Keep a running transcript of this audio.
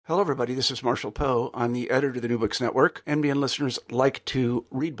Hello, everybody. This is Marshall Poe. I'm the editor of the New Books Network. NBN listeners like to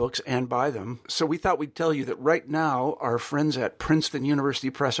read books and buy them. So we thought we'd tell you that right now, our friends at Princeton University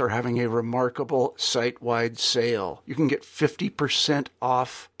Press are having a remarkable site-wide sale. You can get 50%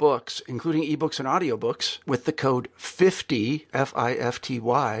 off books, including ebooks and audiobooks, with the code 50,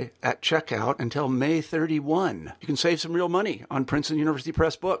 F-I-F-T-Y, at checkout until May 31. You can save some real money on Princeton University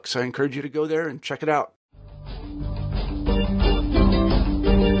Press books. I encourage you to go there and check it out.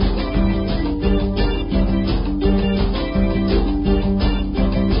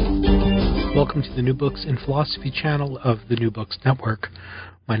 Welcome to the New Books in Philosophy channel of the New Books Network.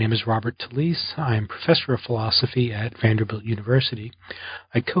 My name is Robert Talisse. I am professor of philosophy at Vanderbilt University.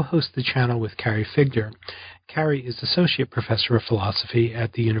 I co-host the channel with Carrie Figdor. Carrie is associate professor of philosophy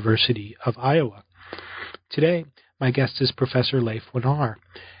at the University of Iowa. Today, my guest is Professor Leif Wenar.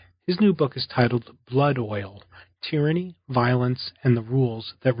 His new book is titled Blood Oil: Tyranny, Violence, and the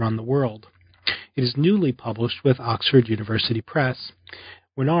Rules That Run the World. It is newly published with Oxford University Press.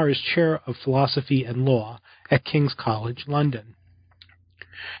 Wenar is Chair of Philosophy and Law at King's College, London.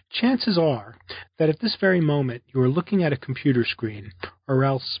 Chances are that at this very moment you are looking at a computer screen or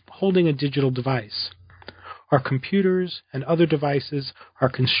else holding a digital device. Our computers and other devices are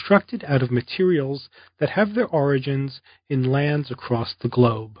constructed out of materials that have their origins in lands across the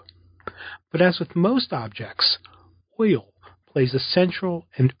globe. But as with most objects, oil plays a central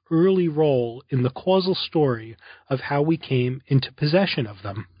and early role in the causal story of how we came into possession of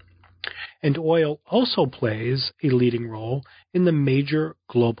them. And oil also plays a leading role in the major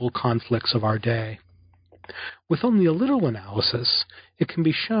global conflicts of our day. With only a little analysis, it can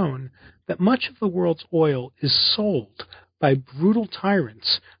be shown that much of the world's oil is sold by brutal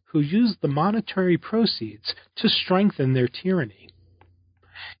tyrants who use the monetary proceeds to strengthen their tyranny.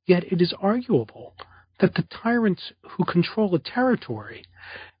 Yet it is arguable that the tyrants who control a territory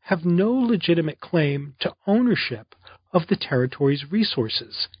have no legitimate claim to ownership of the territory's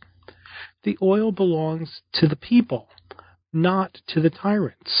resources. The oil belongs to the people, not to the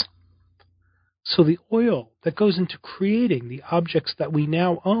tyrants. So the oil that goes into creating the objects that we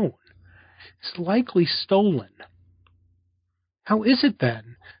now own is likely stolen. How is it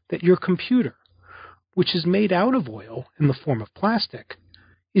then that your computer, which is made out of oil in the form of plastic,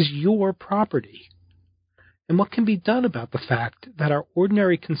 is your property? And what can be done about the fact that our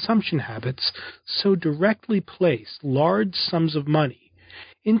ordinary consumption habits so directly place large sums of money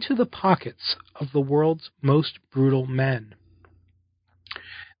into the pockets of the world's most brutal men?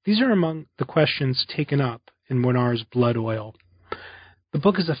 These are among the questions taken up in Wenar's Blood Oil. The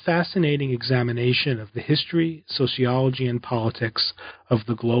book is a fascinating examination of the history, sociology, and politics of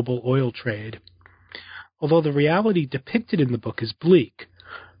the global oil trade. Although the reality depicted in the book is bleak,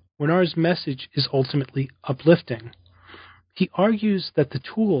 Wenar's message is ultimately uplifting. He argues that the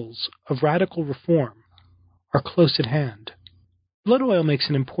tools of radical reform are close at hand. Blood Oil makes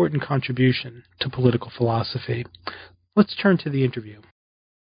an important contribution to political philosophy. Let's turn to the interview.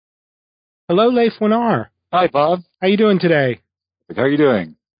 Hello, Leif Wenar. Hi, Bob. How are you doing today? How are you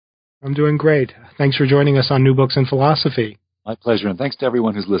doing? I'm doing great. Thanks for joining us on New Books in Philosophy. My pleasure, and thanks to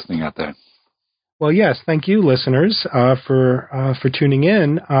everyone who's listening out there. Well, yes, thank you, listeners, for tuning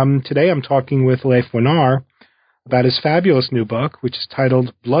in. Today I'm talking with Leif Wenar about his fabulous new book, which is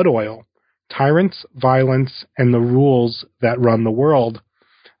titled Blood Oil: Tyrants, Violence, and the Rules That Run the World.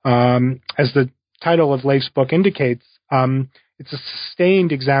 As the title of Leif's book indicates, it's a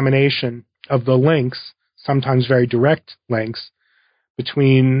sustained examination of the links, sometimes very direct links,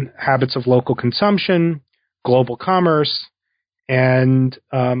 between habits of local consumption, global commerce, and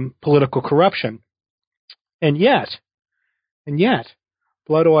political corruption. And yet,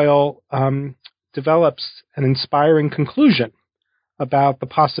 Blood Oil develops an inspiring conclusion about the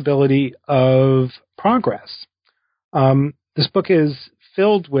possibility of progress. This book is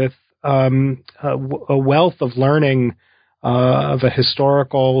filled with a wealth of learning of a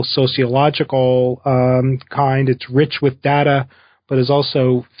historical, sociological kind. It's rich with data, but is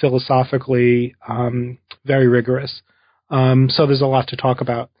also philosophically very rigorous. So there's a lot to talk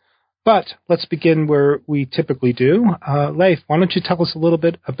about. But let's begin where we typically do. Leif, why don't you tell us a little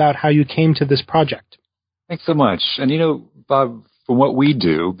bit about how you came to this project? Thanks so much. And Bob, from what we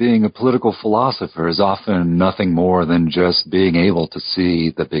do, being a political philosopher is often nothing more than just being able to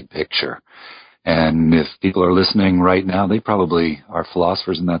see the big picture. And if people are listening right now, they probably are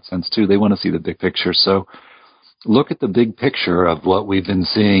philosophers in that sense too. They want to see the big picture. So look at the big picture of what we've been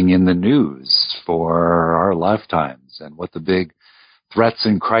seeing in the news for our lifetimes and what the big threats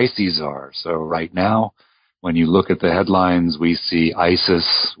and crises are. So right now, when you look at the headlines, we see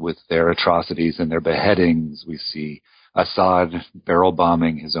ISIS with their atrocities and their beheadings. We see Assad barrel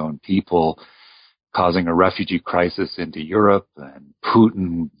bombing his own people, causing a refugee crisis into Europe, and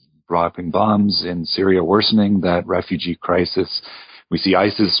Putin dropping bombs in Syria, worsening that refugee crisis. We see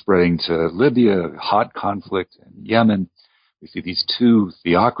ISIS spreading to Libya, hot conflict in Yemen. We see these two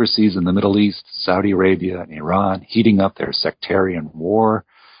theocracies in the Middle East, Saudi Arabia and Iran, heating up their sectarian war.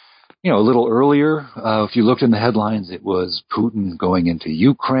 A little earlier, if you looked in the headlines, it was Putin going into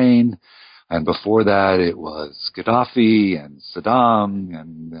Ukraine. And before that, it was Gaddafi and Saddam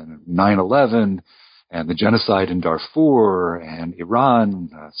and 9/11 and the genocide in Darfur and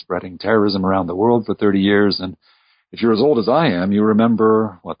Iran spreading terrorism around the world for 30 years. And if you're as old as I am, you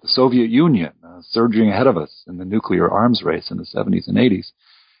remember, the Soviet Union surging ahead of us in the nuclear arms race in the 70s and 80s.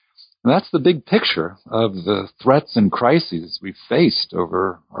 And that's the big picture of the threats and crises we've faced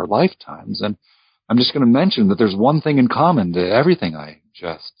over our lifetimes. And I'm just going to mention that there's one thing in common to everything I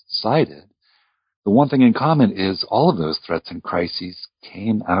just cited. The one thing in common is all of those threats and crises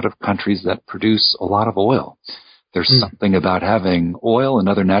came out of countries that produce a lot of oil. There's something about having oil and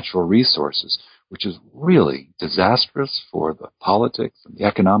other natural resources which is really disastrous for the politics and the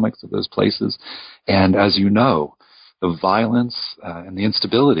economics of those places. And as you know, the violence and the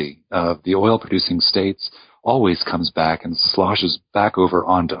instability of the oil-producing states always comes back and sloshes back over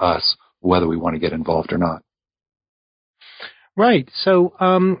onto us, whether we want to get involved or not. Right. So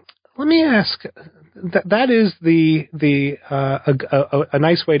let me ask. That is a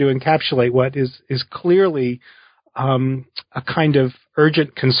nice way to encapsulate what is clearly a kind of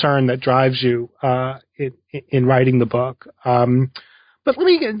urgent concern that drives you in writing the book. But let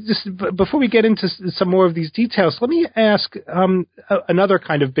me before we get into some more of these details, let me ask another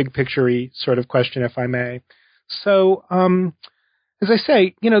kind of big picture-y sort of question, if I may. So, as I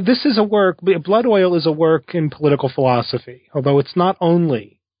say, this is a work. Blood Oil is a work in political philosophy, although it's not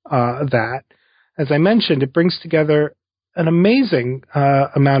only that. As I mentioned, it brings together an amazing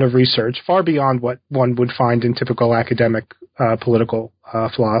amount of research, far beyond what one would find in typical academic political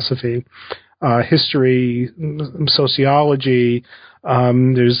philosophy, history, sociology.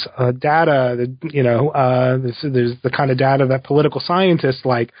 There's data that there's the kind of data that political scientists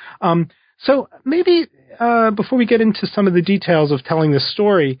like. So maybe before we get into some of the details of telling this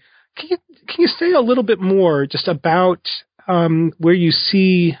story, can you say a little bit more just about where you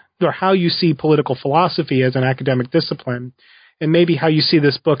see or how you see political philosophy as an academic discipline, and maybe how you see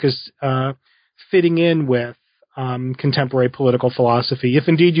this book as fitting in with contemporary political philosophy, if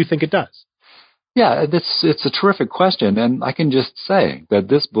indeed you think it does? Yeah, it's a terrific question, and I can just say that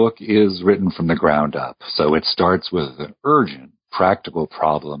this book is written from the ground up. So it starts with an urgent, practical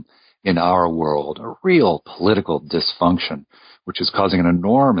problem in our world, a real political dysfunction, which is causing an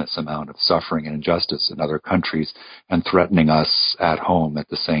enormous amount of suffering and injustice in other countries and threatening us at home at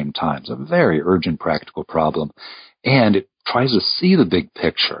the same time. It's a very urgent, practical problem. And it tries to see the big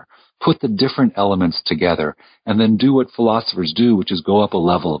picture, put the different elements together, and then do what philosophers do, which is go up a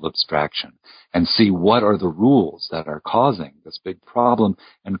level of abstraction and see what are the rules that are causing this big problem,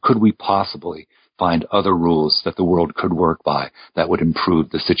 and could we possibly find other rules that the world could work by that would improve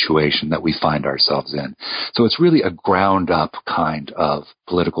the situation that we find ourselves in. So it's really a ground-up kind of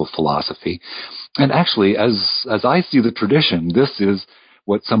political philosophy. And actually, as I see the tradition, this is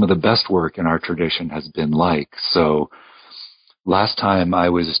what some of the best work in our tradition has been like. So last time I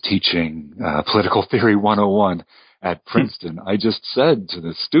was teaching Political Theory 101 at Princeton, I just said to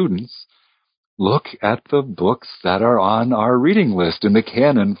the students, look at the books that are on our reading list in the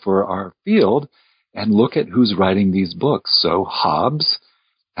canon for our field and look at who's writing these books. So Hobbes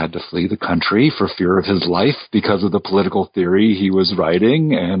had to flee the country for fear of his life because of the political theory he was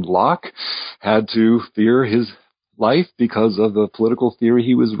writing, and Locke had to fear his life because of the political theory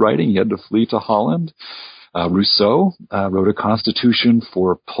he was writing. He had to flee to Holland. Rousseau wrote a constitution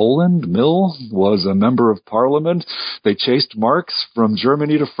for Poland. Mill was a member of parliament. They chased Marx from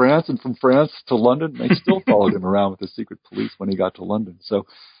Germany to France and from France to London. They still followed him around with the secret police when he got to London. So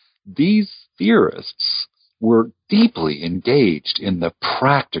these theorists were deeply engaged in the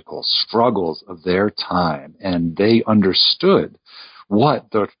practical struggles of their time, and they understood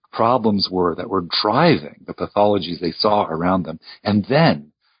what the problems were that were driving the pathologies they saw around them. And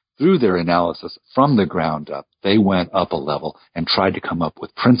then, through their analysis from the ground up, they went up a level and tried to come up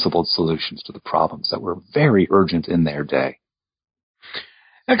with principled solutions to the problems that were very urgent in their day.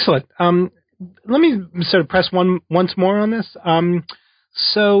 Excellent. Let me sort of press once more on this.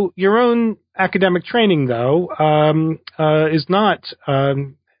 So your own academic training, though, is not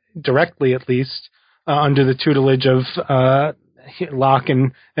directly, at least, under the tutelage of Locke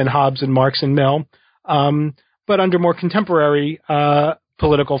and Hobbes and Marx and Mill, but under more contemporary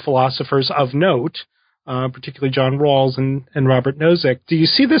political philosophers of note, particularly John Rawls and Robert Nozick. Do you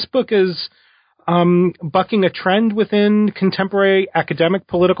see this book as bucking a trend within contemporary academic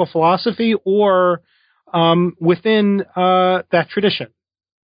political philosophy, or within that tradition?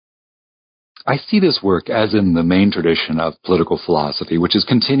 I see this work as in the main tradition of political philosophy, which is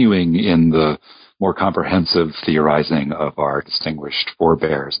continuing in the more comprehensive theorizing of our distinguished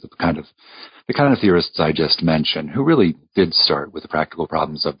forebears, the kind of theorists I just mentioned, who really did start with the practical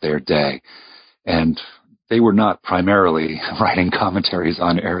problems of their day. And they were not primarily writing commentaries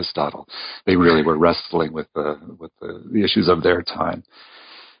on Aristotle. They really were wrestling with the issues of their time.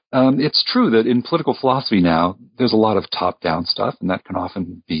 It's true that in political philosophy now, there's a lot of top-down stuff, and that can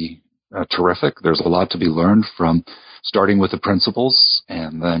often be terrific. There's a lot to be learned from starting with the principles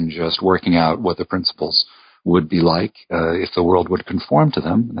and then just working out what the principles would be like if the world would conform to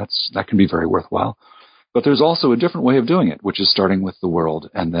them. That can be very worthwhile. But there's also a different way of doing it, which is starting with the world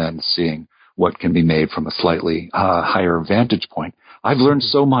and then seeing what can be made from a slightly higher vantage point. I've learned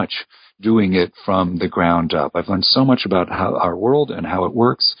so much doing it from the ground up. I've learned so much about how our world and how it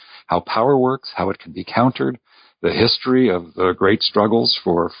works, how power works, how it can be countered, the history of the great struggles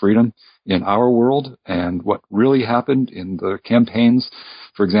for freedom in our world, and what really happened in the campaigns,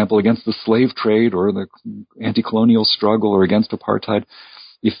 for example, against the slave trade or the anti-colonial struggle or against apartheid.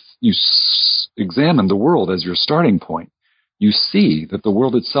 If you examine the world as your starting point, you see that the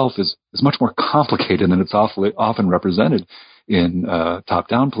world itself is much more complicated than it's often represented in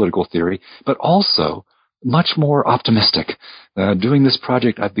top-down political theory, but also much more optimistic. Doing this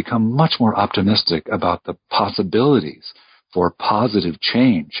project, I've become much more optimistic about the possibilities for positive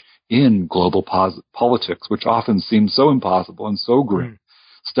change in global politics, which often seems so impossible and so grim.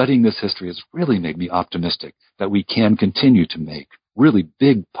 Studying this history has really made me optimistic that we can continue to make really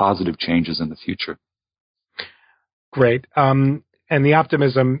big positive changes in the future. Great. And the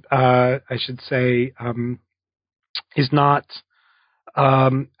optimism, I should say, is not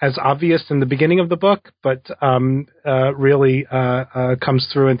as obvious in the beginning of the book, but really comes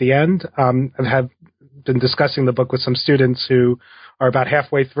through at the end. I have been discussing the book with some students who are about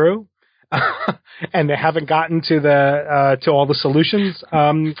halfway through, and they haven't gotten to to all the solutions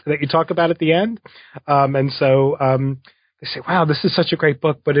that you talk about at the end. And so they say, "Wow, this is such a great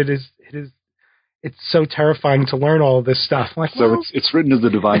book, but it's so terrifying to learn all of this stuff." I'm like, so it's written as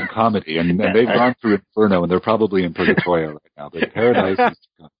the Divine Comedy, and they've gone through Inferno, and they're probably in Purgatorio right now. But Paradise is to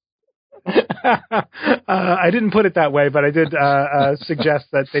come. I didn't put it that way, but I did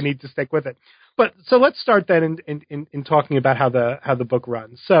suggest that they need to stick with it. But so let's start then in talking about how the book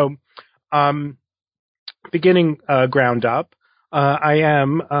runs. So, beginning ground up, I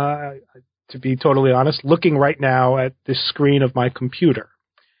am, to be totally honest, looking right now at the screen of my computer.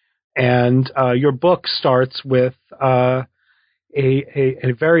 And your book starts with a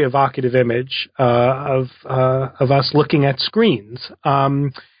very evocative image of us looking at screens,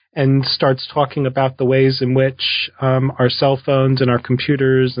 and starts talking about the ways in which our cell phones and our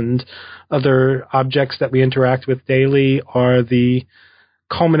computers and other objects that we interact with daily are the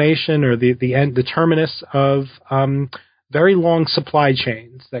culmination or the end, the terminus of very long supply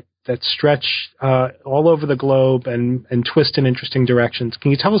chains that stretch all over the globe and twist in interesting directions.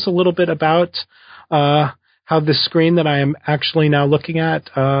 Can you tell us a little bit about how this screen that I am actually now looking at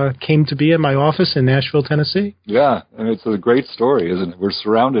came to be in my office in Nashville, Tennessee? Yeah, and it's a great story, isn't it? We're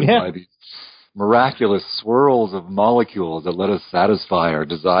surrounded by these miraculous swirls of molecules that let us satisfy our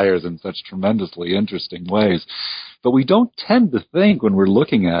desires in such tremendously interesting ways. But we don't tend to think when we're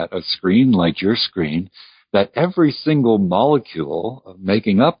looking at a screen like your screen that every single molecule of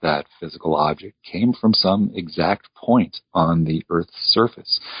making up that physical object came from some exact point on the Earth's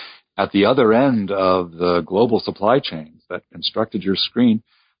surface. At the other end of the global supply chains that constructed your screen,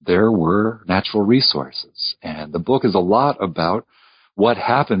 there were natural resources. And the book is a lot about what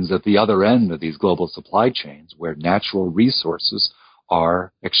happens at the other end of these global supply chains where natural resources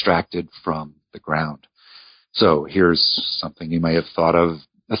are extracted from the ground. So here's something you may have thought of.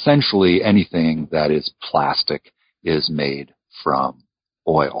 Essentially, anything that is plastic is made from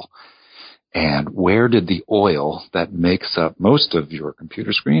oil. And where did the oil that makes up most of your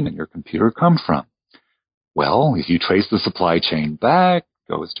computer screen and your computer come from? Well, if you trace the supply chain back,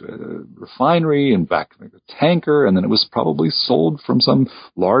 goes to a refinery and back to a tanker, and then it was probably sold from some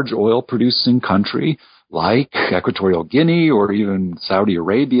large oil-producing country like Equatorial Guinea or even Saudi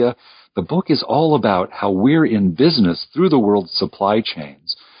Arabia. The book is all about how we're in business through the world's supply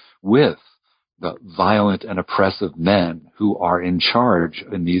chains with the violent and oppressive men who are in charge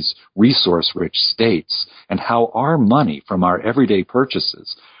in these resource-rich states, and how our money from our everyday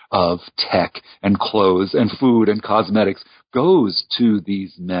purchases of tech and clothes and food and cosmetics goes to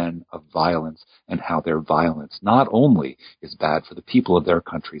these men of violence and how their violence not only is bad for the people of their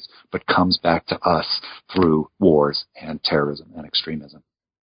countries, but comes back to us through wars and terrorism and extremism.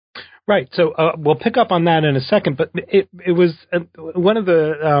 Right. So we'll pick up on that in a second, but it was one of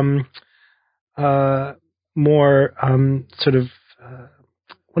the more sort of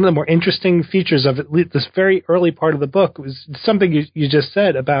one of the more interesting features of this very early part of the book was something you just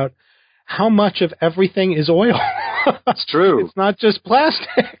said about how much of everything is oil. It's true. It's not just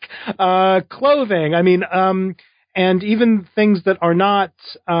plastic, clothing. I mean, and even things that are not,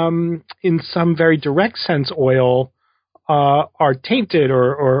 in some very direct sense, oil, are tainted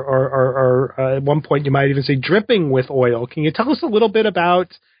or at one point you might even say dripping with oil. Can you tell us a little bit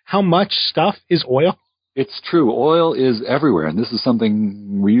about how much stuff is oil? It's true. Oil is everywhere, and this is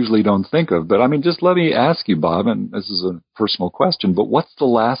something we usually don't think of. But, I mean, just let me ask you, Bob, and this is a personal question, but what's the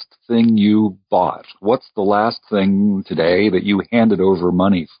last thing you bought? What's the last thing today that you handed over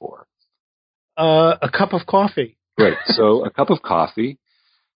money for? A cup of coffee. Right. So a cup of coffee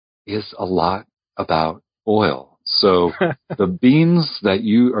is a lot about oil. So the beans that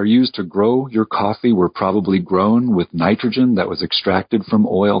you are used to grow your coffee were probably grown with nitrogen that was extracted from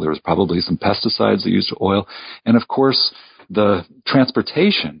oil. There was probably some pesticides that used oil. And of course, the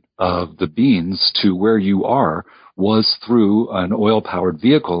transportation of the beans to where you are was through an oil-powered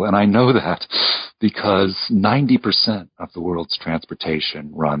vehicle. And I know that because 90% of the world's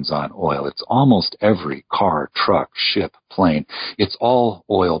transportation runs on oil. It's almost every car, truck, ship, plane. It's all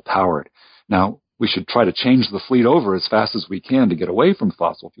oil-powered. Now, we should try to change the fleet over as fast as we can to get away from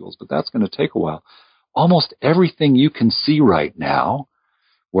fossil fuels, but that's going to take a while. Almost everything you can see right now,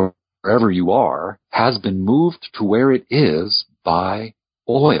 wherever you are, has been moved to where it is by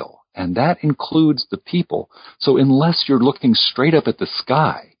oil, and that includes the people. So unless you're looking straight up at the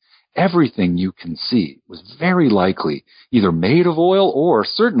sky, everything you can see was very likely either made of oil or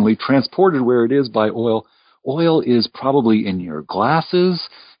certainly transported where it is by oil. Oil is probably in your glasses.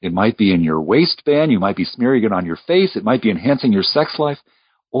 It might be in your waistband. You might be smearing it on your face. It might be enhancing your sex life.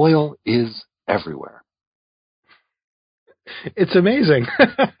 Oil is everywhere. It's amazing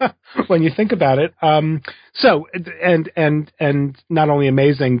when you think about it. So, and not only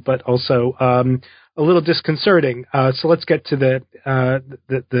amazing, but also a little disconcerting. So let's get to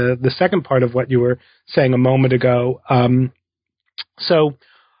the second part of what you were saying a moment ago. So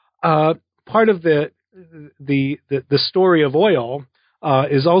part of the story of oil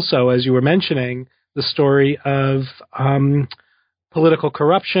is also, as you were mentioning, the story of political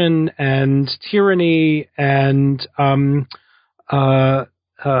corruption and tyranny and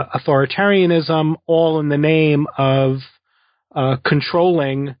authoritarianism, all in the name of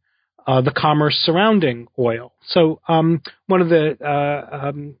controlling the commerce surrounding oil. So one of the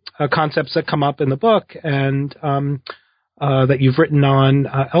concepts that come up in the book and that you've written on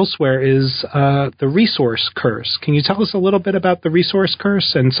elsewhere is the resource curse. Can you tell us a little bit about the resource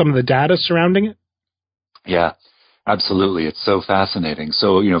curse and some of the data surrounding it? Yeah, absolutely. It's so fascinating.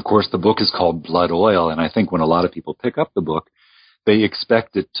 So, of course, the book is called Blood Oil, and I think when a lot of people pick up the book, they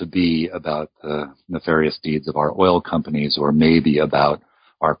expect it to be about the nefarious deeds of our oil companies or maybe about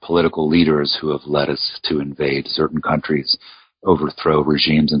our political leaders who have led us to invade certain countries, overthrow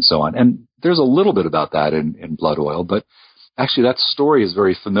regimes, and so on. And there's a little bit about that in Blood Oil, but actually, that story is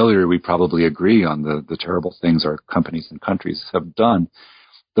very familiar. We probably agree on the terrible things our companies and countries have done.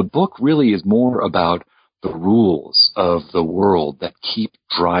 The book really is more about the rules of the world that keep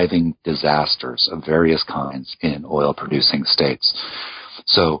driving disasters of various kinds in oil-producing states.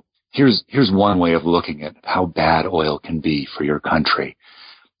 So here's one way of looking at how bad oil can be for your country.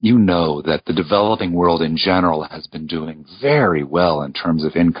 You know that the developing world in general has been doing very well in terms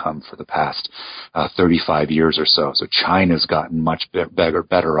of income for the past 35 years or so. So China's gotten much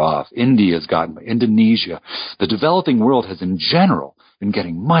better off. Indonesia. The developing world has in general been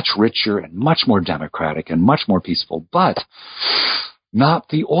getting much richer and much more democratic and much more peaceful, but not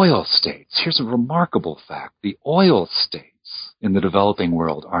the oil states. Here's a remarkable fact. The oil states in the developing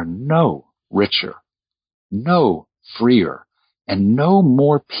world are no richer, no freer, and no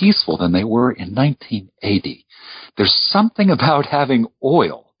more peaceful than they were in 1980. There's something about having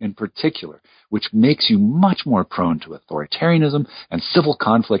oil in particular which makes you much more prone to authoritarianism and civil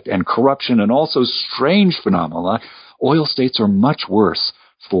conflict and corruption and also strange phenomena. Oil states are much worse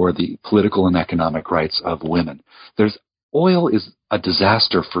for the political and economic rights of women. Oil is a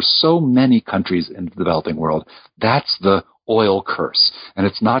disaster for so many countries in the developing world. That's the oil curse. And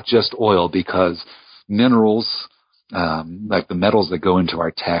it's not just oil because minerals, like the metals that go into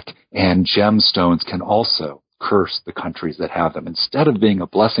our tech and gemstones can also curse the countries that have them. Instead of being a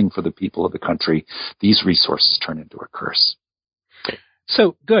blessing for the people of the country, these resources turn into a curse.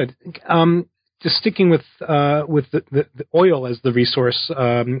 So good. Just sticking with the oil as the resource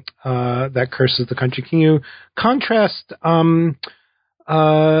that curses the country, can you contrast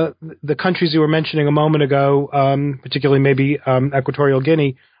the countries you were mentioning a moment ago, particularly maybe Equatorial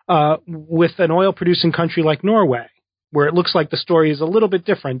Guinea, with an oil-producing country like Norway, where it looks like the story is a little bit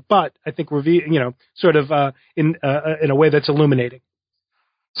different, but I think sort of in a way that's illuminating.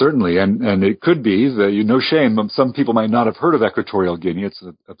 Certainly, and it could be that, no shame, some people might not have heard of Equatorial Guinea. It's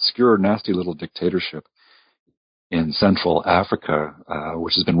an obscure, nasty little dictatorship in Central Africa,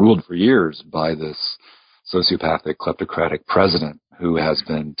 which has been ruled for years by this sociopathic, kleptocratic president who has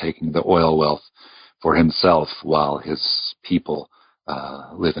been taking the oil wealth for himself while his people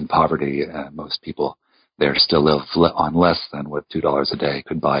live in poverty. Most people there still live on less than what $2 a day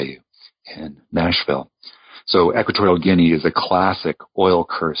could buy you in Nashville. So Equatorial Guinea is a classic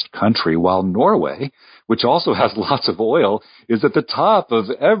oil-cursed country, while Norway, which also has lots of oil, is at the top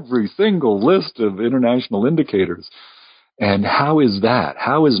of every single list of international indicators. And how is that?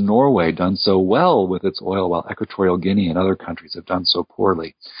 How has Norway done so well with its oil while Equatorial Guinea and other countries have done so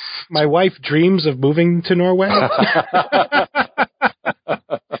poorly? My wife dreams of moving to Norway.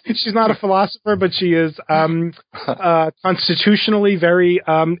 She's not a philosopher, but she is constitutionally very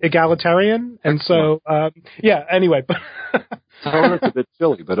egalitarian. And so, anyway. It's a bit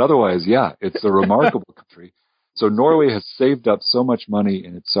chilly, but otherwise, it's a remarkable country. So Norway has saved up so much money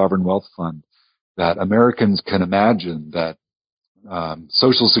in its sovereign wealth fund that Americans can imagine that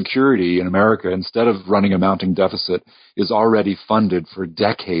Social Security in America, instead of running a mounting deficit, is already funded for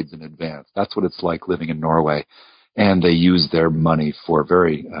decades in advance. That's what it's like living in Norway. And they use their money for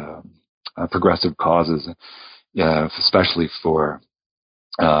very progressive causes, especially for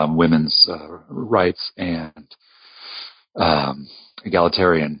women's rights and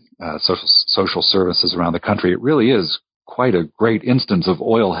egalitarian social services around the country. It really is quite a great instance of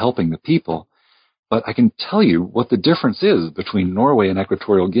oil helping the people. But I can tell you what the difference is between Norway and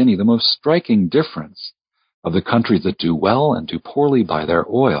Equatorial Guinea. The most striking difference of the countries that do well and do poorly by their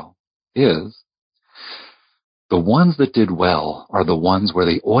oil is the ones that did well are the ones where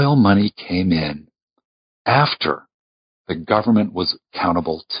the oil money came in after the government was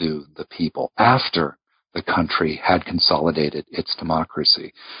accountable to the people, after the country had consolidated its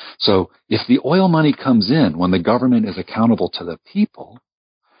democracy. So if the oil money comes in when the government is accountable to the people,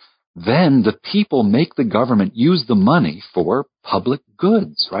 then the people make the government use the money for public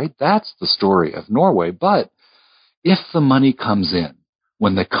goods, right? That's the story of Norway. But if the money comes in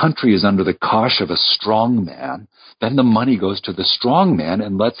when the country is under the cosh of a strong man, then the money goes to the strong man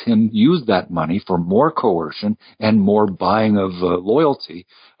and lets him use that money for more coercion and more buying of loyalty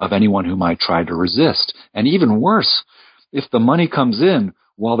of anyone who might try to resist. And even worse, if the money comes in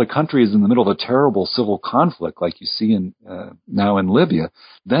while the country is in the middle of a terrible civil conflict like you see now in Libya,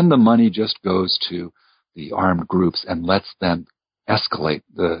 then the money just goes to the armed groups and lets them escalate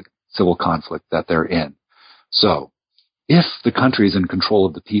the civil conflict that they're in. So if the country is in control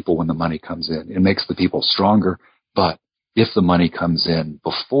of the people when the money comes in, it makes the people stronger. But if the money comes in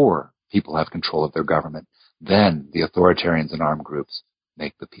before people have control of their government, then the authoritarians and armed groups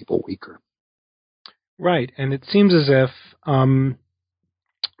make the people weaker. Right. And it seems as if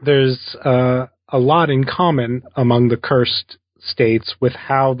there's a lot in common among the cursed states with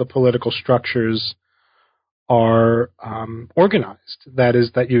how the political structures are organized. That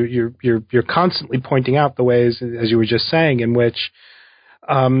is, that you're constantly pointing out the ways, as you were just saying, in which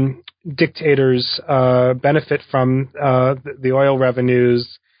dictators benefit from the oil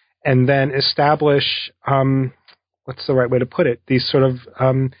revenues and then establish what's the right way to put it? These sort of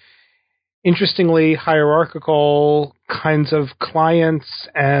interestingly hierarchical kinds of clients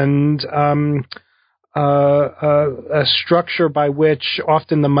and a structure by which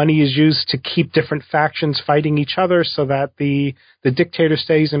often the money is used to keep different factions fighting each other so that the dictator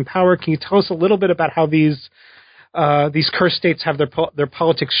stays in power. Can you tell us a little bit about how these cursed states have their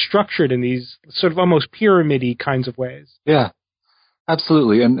politics structured in these sort of almost pyramid-y kinds of ways? Yeah,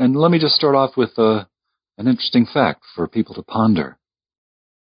 absolutely. And let me just start off with an interesting fact for people to ponder.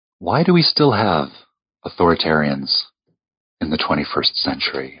 Why do we still have authoritarians in the 21st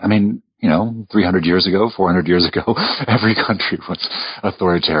century? I mean, 300 years ago, 400 years ago, every country was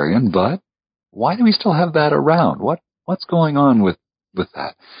authoritarian, but why do we still have that around? What's going on with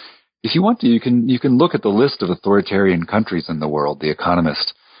that? If you want to, you can look at the list of authoritarian countries in the world. The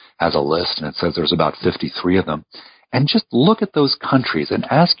Economist has a list, and it says there's about 53 of them. And just look at those countries and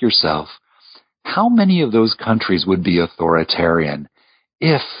ask yourself, how many of those countries would be authoritarian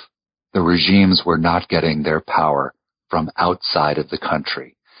if the regimes were not getting their power from outside of the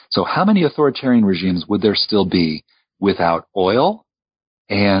country? So how many authoritarian regimes would there still be without oil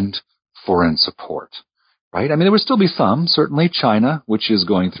and foreign support. Right? I mean, there would still be some. Certainly China, which is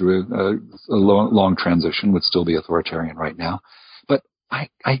going through a long transition, would still be authoritarian right now. But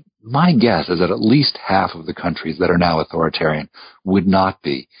my guess is that at least half of the countries that are now authoritarian would not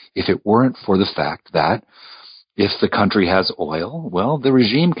be, if it weren't for the fact that if the country has oil, well, the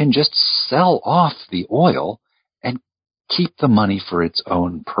regime can just sell off the oil and keep the money for its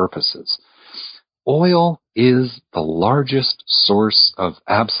own purposes. Oil is the largest source of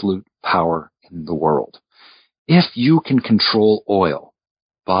absolute power in the world. If you can control oil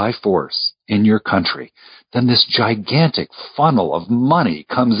by force in your country, then this gigantic funnel of money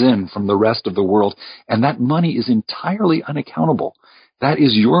comes in from the rest of the world, and that money is entirely unaccountable. That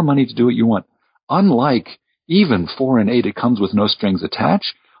is your money to do what you want. Unlike even foreign aid, it comes with no strings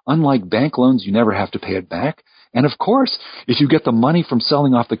attached. Unlike bank loans, you never have to pay it back. And of course, if you get the money from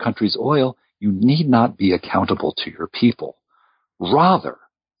selling off the country's oil, you need not be accountable to your people. Rather,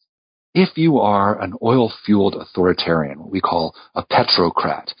 if you are an oil-fueled authoritarian, what we call a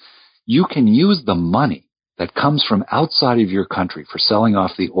petrocrat, you can use the money that comes from outside of your country for selling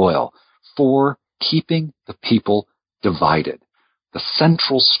off the oil for keeping the people divided. The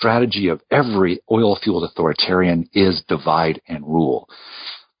central strategy of every oil-fueled authoritarian is divide and rule.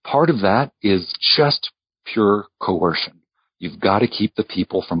 Part of that is just pure coercion. You've got to keep the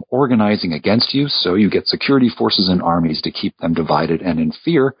people from organizing against you, so you get security forces and armies to keep them divided and in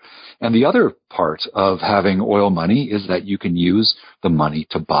fear. And the other part of having oil money is that you can use the money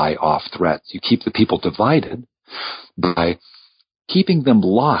to buy off threats. You keep the people divided by keeping them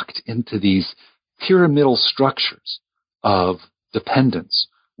locked into these pyramidal structures of dependence,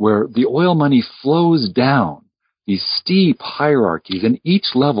 where the oil money flows down these steep hierarchies, and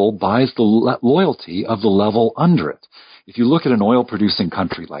each level buys the loyalty of the level under it. If you look at an oil-producing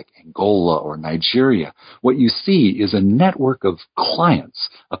country like Angola or Nigeria, what you see is a network of clients,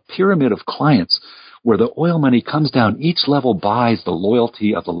 a pyramid of clients, where the oil money comes down. Each level buys the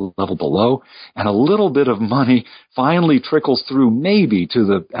loyalty of the level below, and a little bit of money finally trickles through maybe to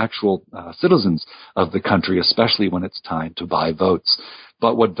the actual citizens of the country, especially when it's time to buy votes.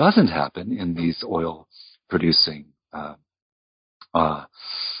 But what doesn't happen in these oil-producing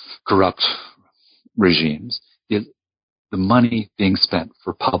corrupt regimes is the money being spent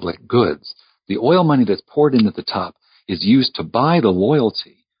for public goods. The oil money that's poured in at the top is used to buy the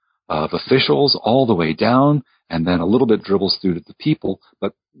loyalty of officials all the way down, and then a little bit dribbles through to the people.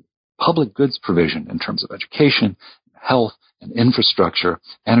 But public goods provision in terms of education, health, and infrastructure,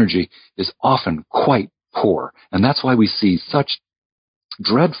 energy, is often quite poor. And that's why we see such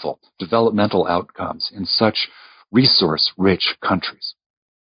dreadful developmental outcomes in such resource-rich countries.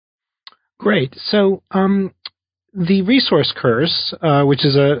 Great. So, the resource curse, which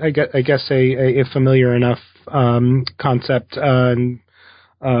is I guess a familiar enough concept, and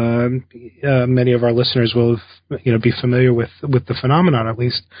many of our listeners will be familiar with the phenomenon at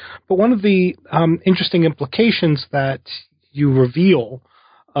least. But one of the interesting implications that you reveal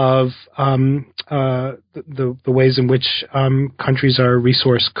of the ways in which countries are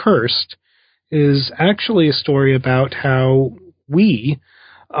resource cursed is actually a story about how we,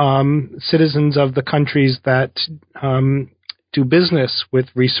 citizens of the countries that do business with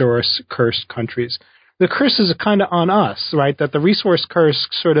resource-cursed countries. The curse is kind of on us, right? That the resource curse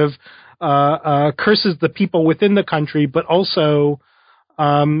sort of curses the people within the country, but also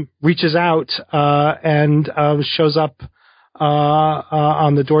reaches out and shows up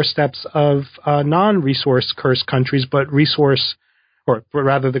on the doorsteps of non-resource cursed countries, but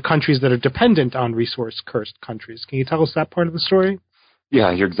rather the countries that are dependent on resource cursed countries. Can you tell us that part of the story?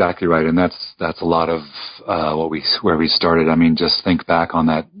 Yeah, you're exactly right, and that's a lot of where we started. I mean, just think back on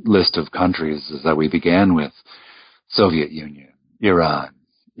that list of countries that we began with: Soviet Union, Iran,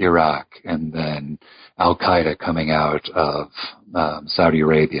 Iraq, and then Al Qaeda coming out of Saudi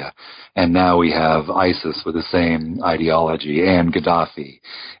Arabia, and now we have ISIS with the same ideology, and Gaddafi,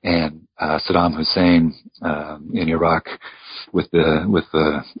 and Saddam Hussein in Iraq with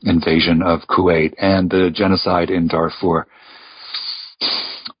the invasion of Kuwait and the genocide in Darfur.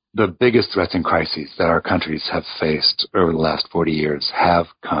 The biggest threats and crises that our countries have faced over the last 40 years have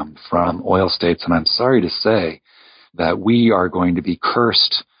come from oil states, and I'm sorry to say that we are going to be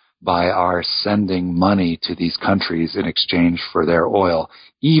cursed by our sending money to these countries in exchange for their oil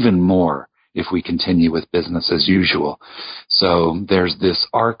even more if we continue with business as usual. So there's this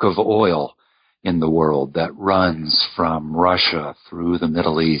arc of oil in the world that runs from Russia through the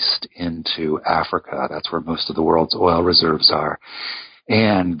Middle East into Africa. That's where most of the world's oil reserves are.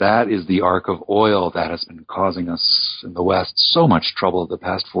 And that is the arc of oil that has been causing us in the West so much trouble the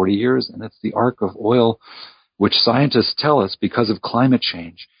past 40 years. And it's the arc of oil which scientists tell us because of climate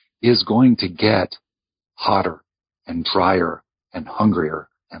change is going to get hotter and drier and hungrier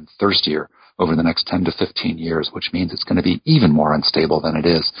and thirstier over the next 10 to 15 years, which means it's going to be even more unstable than it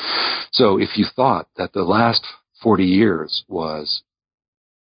is. So if you thought that the last 40 years was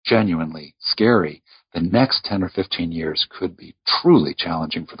genuinely scary, the next 10 or 15 years could be truly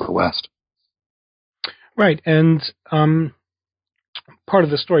challenging for the West. Right. And part of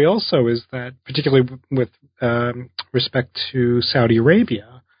the story also is that, particularly with respect to Saudi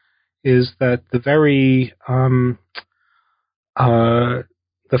Arabia, is that the very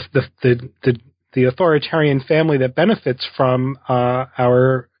the authoritarian family that benefits from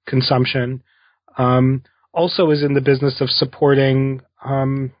our consumption also is in the business of supporting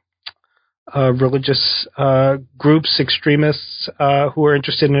religious groups, extremists who are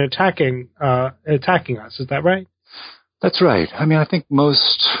interested in attacking us. Is that right? That's right. I mean, I think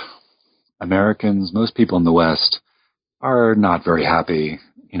most Americans, most people in the West are not very happy,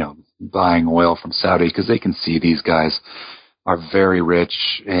 buying oil from Saudi because they can see these guys are very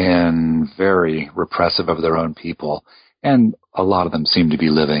rich and very repressive of their own people. And a lot of them seem to be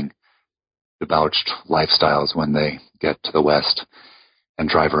living debauched lifestyles when they get to the West and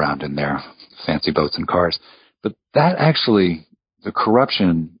drive around in their fancy boats and cars. But that actually, the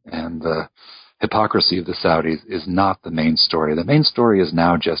corruption and the hypocrisy of the Saudis is not the main story. The main story is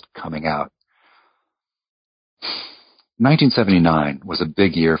now just coming out. 1979 was a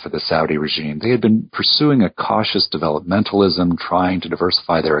big year for the Saudi regime. They had been pursuing a cautious developmentalism, trying to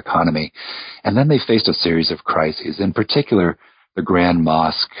diversify their economy, and then they faced a series of crises. In particular, the Grand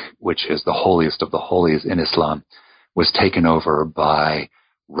Mosque, which is the holiest of the holies in Islam, was taken over by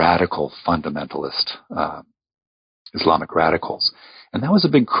radical fundamentalist Islamic radicals. And that was a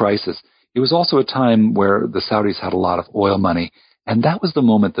big crisis. It was also a time where the Saudis had a lot of oil money, and that was the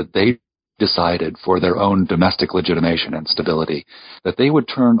moment that they decided, for their own domestic legitimation and stability, that they would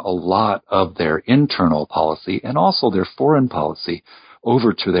turn a lot of their internal policy and also their foreign policy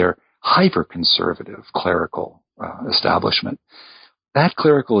over to their hyper-conservative clerical establishment. That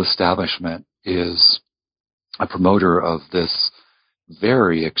clerical establishment is a promoter of this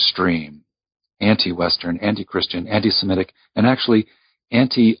very extreme anti-Western, anti-Christian, anti-Semitic, and actually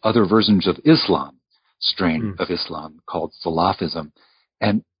anti-other versions of Islam strain of Islam called Salafism.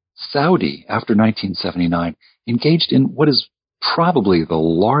 And Saudi, after 1979, engaged in what is probably the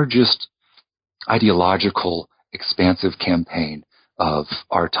largest ideological, expansive campaign of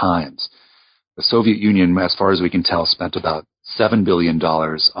our times. The Soviet Union, as far as we can tell, spent about $7 billion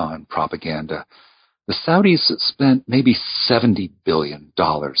on propaganda. The Saudis spent maybe $70 billion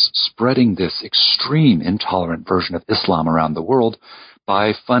spreading this extreme intolerant version of Islam around the world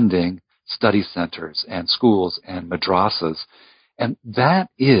by funding study centers and schools and madrasas. And that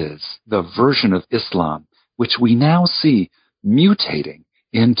is the version of Islam which we now see mutating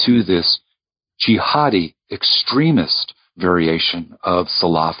into this jihadi extremist variation of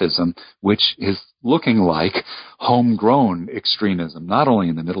Salafism, which is looking like homegrown extremism, not only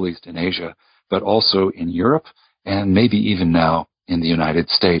in the Middle East and Asia, but also in Europe and maybe even now in the United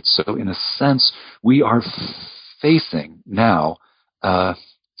States. So in a sense, we are facing now an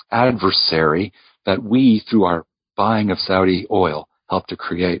adversary that we, through our buying of Saudi oil, helped to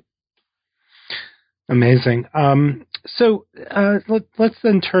create. Amazing. So let's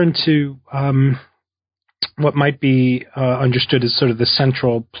then turn to what might be understood as sort of the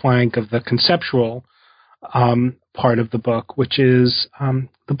central plank of the conceptual part of the book, which is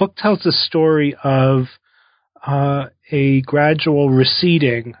the book tells the story of a gradual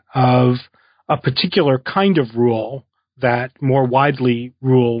receding of a particular kind of rule that more widely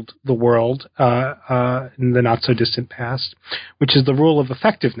ruled the world in the not-so-distant past, which is the rule of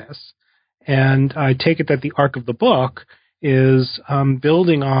effectiveness. And I take it that the arc of the book is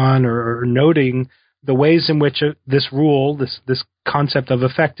building on or noting the ways in which this rule, this concept of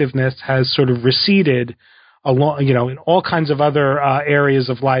effectiveness, has sort of receded along, in all kinds of other areas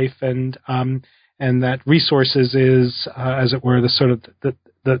of life, and that resources is, as it were, the sort of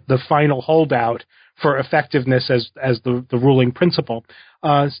the final holdout for effectiveness as the ruling principle.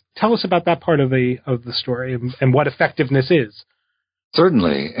 Tell us about that part of the story and what effectiveness is.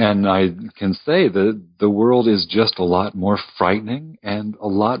 Certainly, and I can say that the world is just a lot more frightening and a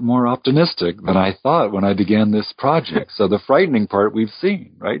lot more optimistic than I thought when I began this project. So the frightening part we've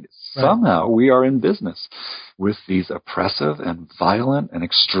seen, right? Somehow we are in business with these oppressive and violent and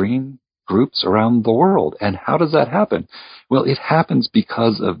extreme groups around the world. And how does that happen? Well, it happens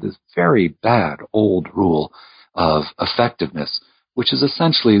because of this very bad old rule of effectiveness, which is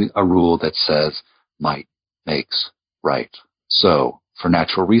essentially a rule that says might makes right. So for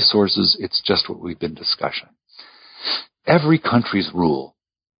natural resources, it's just what we've been discussing. Every country's rule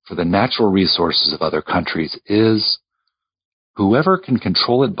for the natural resources of other countries is whoever can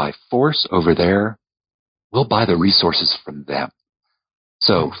control it by force over there will buy the resources from them.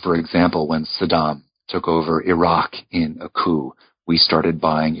 So, for example, when Saddam took over Iraq in a coup, we started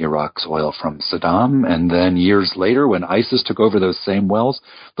buying Iraq's oil from Saddam, and then years later, when ISIS took over those same wells,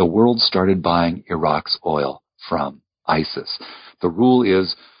 the world started buying Iraq's oil from ISIS. The rule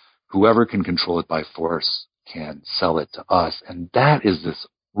is whoever can control it by force can sell it to us, and that is this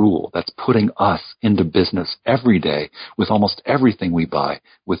rule that's putting us into business every day with almost everything we buy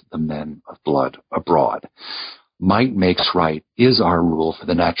with the men of blood abroad. Might makes right is our rule for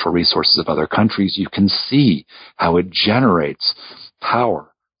the natural resources of other countries. You can see how it generates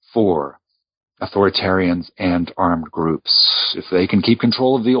power for authoritarians and armed groups. If they can keep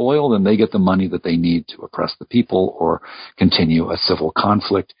control of the oil, then they get the money that they need to oppress the people or continue a civil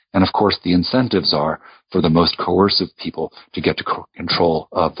conflict. And of course, the incentives are for the most coercive people to get to control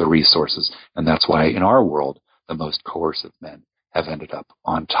of the resources. And that's why in our world, the most coercive men have ended up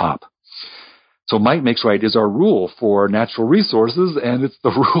on top. So might makes right is our rule for natural resources, and it's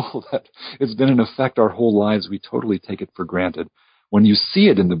the rule that has been in effect our whole lives. We totally take it for granted. When you see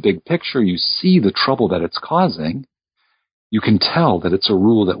it in the big picture, you see the trouble that it's causing. You can tell that it's a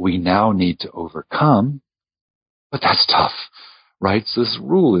rule that we now need to overcome, but that's tough, right? So this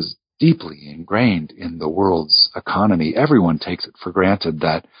rule is deeply ingrained in the world's economy. Everyone takes it for granted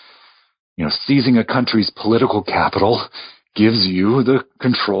that, seizing a country's political capital gives you the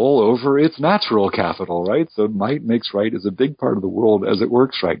control over its natural capital, right? So might makes right is a big part of the world as it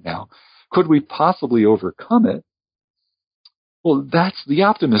works right now. Could we possibly overcome it? Well, that's the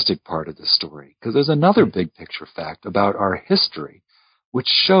optimistic part of the story, because there's another big picture fact about our history, which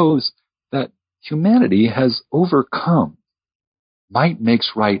shows that humanity has overcome might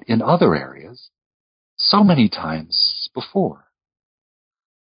makes right in other areas so many times before.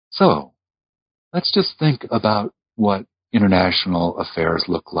 So let's just think about what international affairs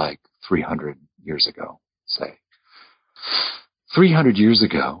look like 300 years ago, say. 300 years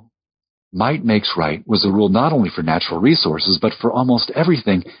ago, might makes right was a rule not only for natural resources, but for almost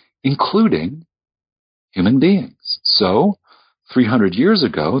everything, including human beings. So, 300 years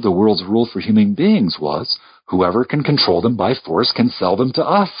ago, the world's rule for human beings was whoever can control them by force can sell them to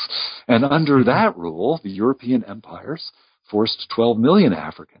us. And under that rule, the European empires forced 12 million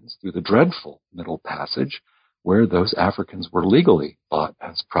Africans through the dreadful Middle Passage, where those Africans were legally bought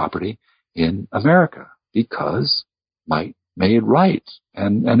as property in America because might made right.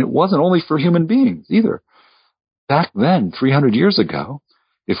 And it wasn't only for human beings either. Back then, 300 years ago,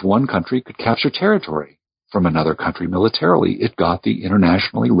 if one country could capture territory from another country militarily, it got the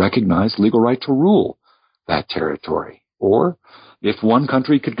internationally recognized legal right to rule that territory. Or if one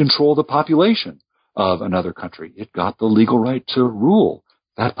country could control the population of another country, it got the legal right to rule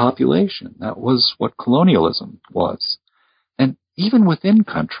that population. That was what colonialism was. And even within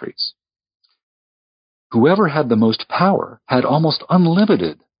countries, whoever had the most power had almost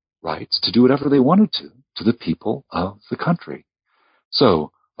unlimited rights to do whatever they wanted to the people of the country.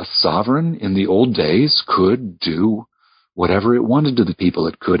 So a sovereign in the old days could do whatever it wanted to the people.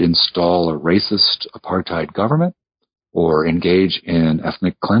 It could install a racist apartheid government or engage in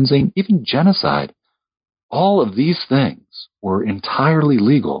ethnic cleansing, even genocide. All of these things were entirely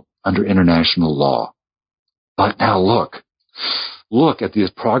legal under international law. But now look at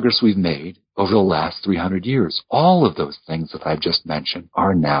the progress we've made over the last 300 years. All of those things that I've just mentioned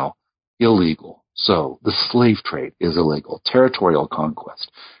are now illegal. So the slave trade is illegal, territorial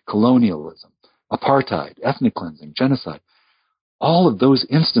conquest, colonialism, apartheid, ethnic cleansing, genocide. All of those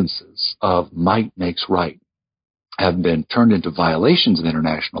instances of might makes right have been turned into violations of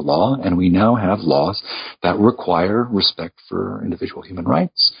international law, and we now have laws that require respect for individual human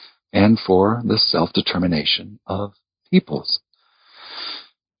rights and for the self-determination of peoples.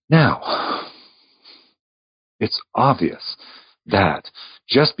 Now, it's obvious that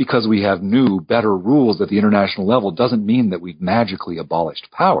just because we have new, better rules at the international level doesn't mean that we've magically abolished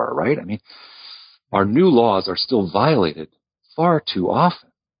power, right? I mean, our new laws are still violated far too often.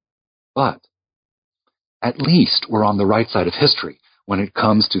 But at least we're on the right side of history when it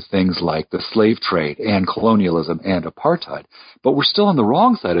comes to things like the slave trade and colonialism and apartheid. But we're still on the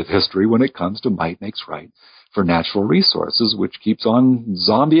wrong side of history when it comes to might makes right for natural resources, which keeps on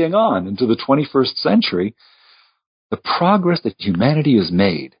zombieing on into the 21st century. The progress that humanity has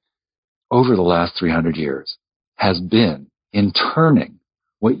made over the last 300 years has been in turning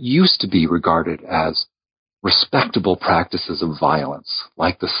what used to be regarded as respectable practices of violence,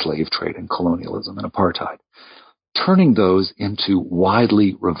 like the slave trade and colonialism and apartheid, turning those into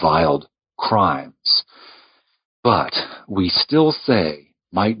widely reviled crimes. But we still say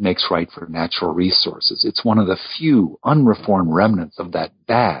might makes right for natural resources. It's one of the few unreformed remnants of that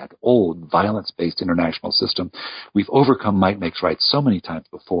bad, old, violence-based international system. We've overcome might makes right so many times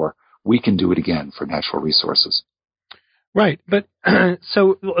before. We can do it again for natural resources. Right. But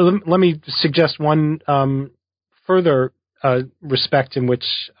so let me suggest one further respect in which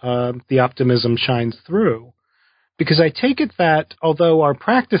the optimism shines through. Because I take it that although our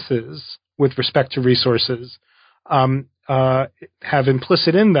practices with respect to resources have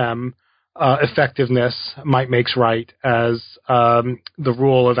implicit in them effectiveness, might makes right, as the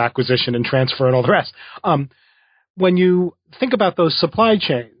rule of acquisition and transfer and all the rest. When you think about those supply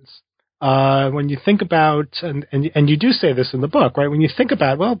chains, when you think about, and you do say this in the book, right? When you think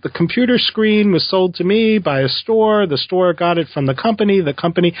about, well, the computer screen was sold to me by a store, the store got it from the company,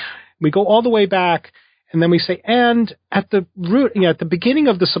 we go all the way back, and then we say, and at the root, at the beginning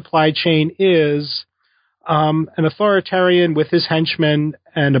of the supply chain is an authoritarian with his henchmen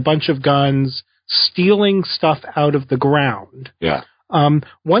and a bunch of guns stealing stuff out of the ground. Yeah.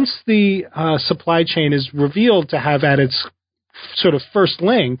 Once the supply chain is revealed to have at its sort of first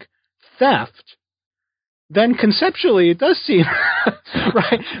link theft, then conceptually it does seem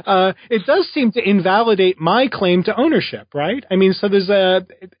right. It does seem to invalidate my claim to ownership, right? I mean, so there's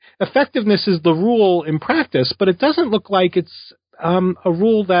effectiveness is the rule in practice, but it doesn't look like it's a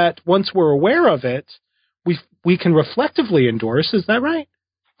rule that once we're aware of it, we can reflectively endorse. Is that right?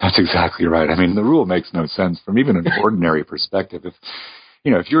 That's exactly right. I mean, the rule makes no sense from even an ordinary perspective.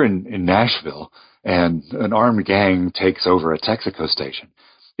 If you're in Nashville and an armed gang takes over a Texaco station,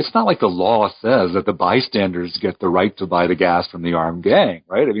 it's not like the law says that the bystanders get the right to buy the gas from the armed gang,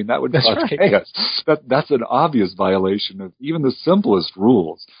 right? I mean, that would cause chaos. That's an obvious violation of even the simplest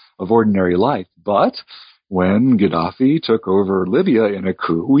rules of ordinary life. But when Gaddafi took over Libya in a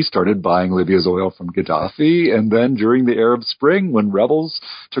coup, we started buying Libya's oil from Gaddafi. And then during the Arab Spring, when rebels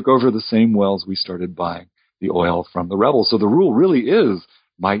took over the same wells, we started buying the oil from the rebels. So the rule really is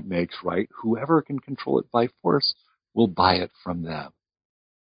might makes right. Whoever can control it by force will buy it from them.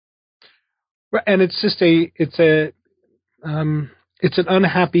 And it's just it's an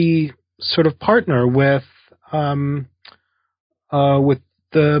unhappy sort of partner with the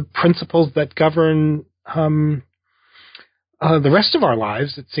principles that govern the rest of our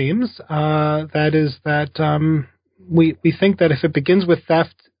lives, it seems. That is that we think that if it begins with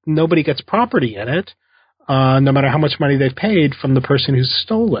theft, nobody gets property in it, no matter how much money they've paid from the person who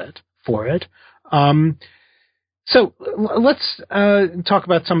stole it for it. So let's talk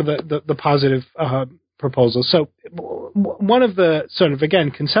about some of the positive proposals. So one of the sort of,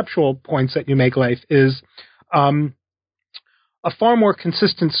 again, conceptual points that you make, Leif, is a far more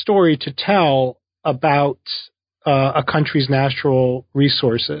consistent story to tell about a country's natural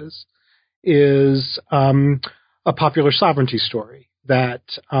resources is a popular sovereignty story, that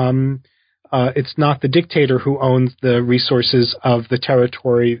it's not the dictator who owns the resources of the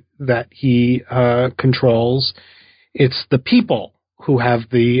territory that he controls. It's the people who have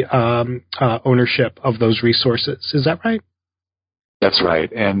the ownership of those resources. Is that right? That's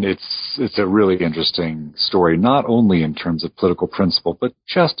right. And it's a really interesting story, not only in terms of political principle, but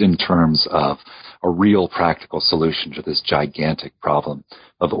just in terms of a real practical solution to this gigantic problem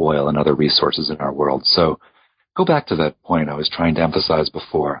of oil and other resources in our world. So go back to that point I was trying to emphasize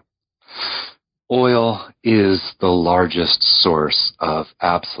before. Oil is the largest source of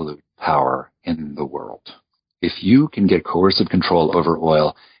absolute power in the world. If you can get coercive control over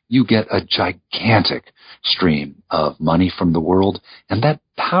oil, you get a gigantic stream of money from the world, and that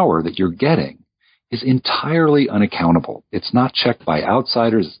power that you're getting is entirely unaccountable. It's not checked by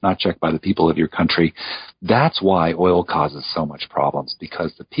outsiders. It's not checked by the people of your country. That's why oil causes so much problems,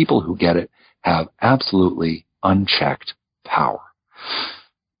 because the people who get it have absolutely unchecked power.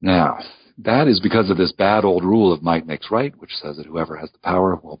 Now, that is because of this bad old rule of might makes right, which says that whoever has the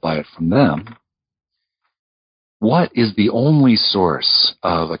power will buy it from them. What is the only source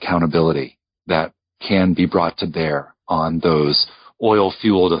of accountability that can be brought to bear on those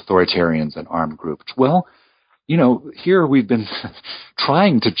oil-fueled authoritarians and armed groups? Well, here we've been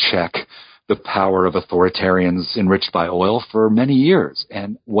trying to check the power of authoritarians enriched by oil for many years.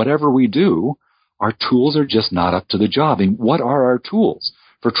 And whatever we do, our tools are just not up to the job. And what are our tools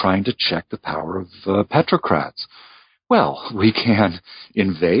for trying to check the power of petrocrats? Well, we can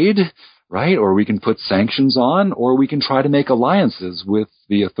invade, right? Or we can put sanctions on, or we can try to make alliances with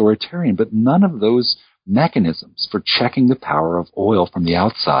the authoritarian. But none of those mechanisms for checking the power of oil from the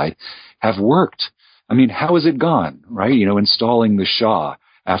outside have worked. I mean, how has it gone, right? Installing the Shah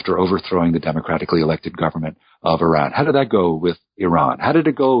after overthrowing the democratically elected government of Iran? How did that go with Iran? How did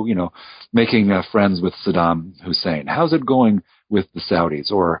it go, making friends with Saddam Hussein? How's it going with the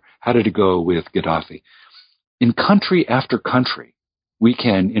Saudis? Or how did it go with Gaddafi? In country after country, we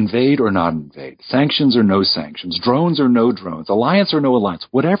can invade or not invade, sanctions or no sanctions, drones or no drones, alliance or no alliance.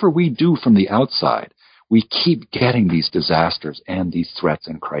 Whatever we do from the outside, we keep getting these disasters and these threats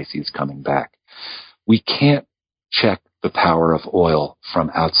and crises coming back. We can't check the power of oil from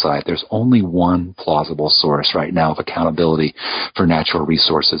outside. There's only one plausible source right now of accountability for natural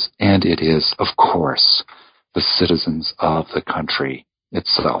resources, and it is, of course, the citizens of the country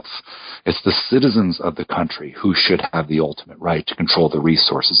itself. It's the citizens of the country who should have the ultimate right to control the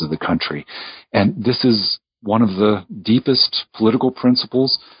resources of the country. And this is one of the deepest political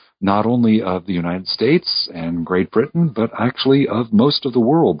principles, not only of the United States and Great Britain, but actually of most of the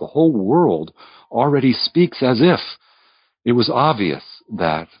world. The whole world already speaks as if it was obvious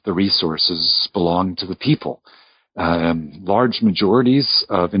that the resources belong to the people. Large majorities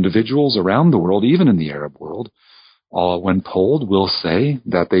of individuals around the world, even in the Arab world, when polled, will say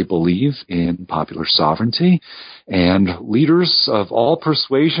that they believe in popular sovereignty, and leaders of all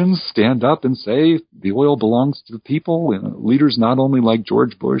persuasions stand up and say the oil belongs to the people. And leaders not only like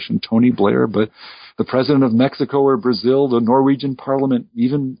George Bush and Tony Blair, but the president of Mexico or Brazil, the Norwegian parliament,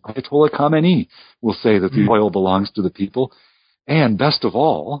 even Ayatollah Khamenei will say that the oil belongs to the people. And best of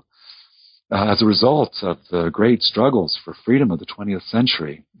all, as a result of the great struggles for freedom of the 20th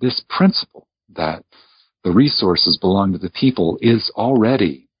century, this principle that the resources belong to the people is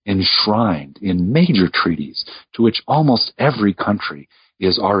already enshrined in major treaties to which almost every country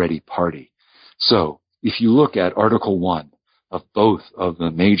is already party. So, if you look at Article 1 of both of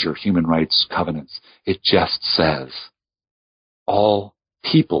the major human rights covenants, it just says, all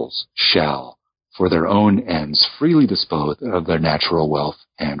peoples shall, for their own ends, freely dispose of their natural wealth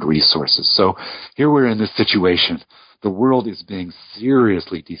and resources. So, here we're in this situation. The world is being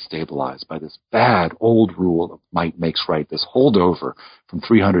seriously destabilized by this bad old rule of might makes right, this holdover from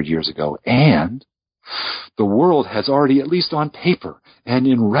 300 years ago. And the world has already, at least on paper and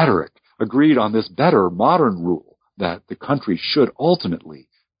in rhetoric, agreed on this better modern rule that the country should ultimately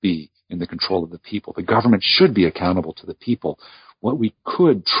be in the control of the people. The government should be accountable to the people. What we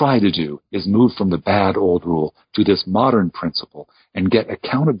could try to do is move from the bad old rule to this modern principle and get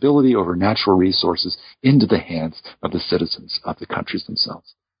accountability over natural resources into the hands of the citizens of the countries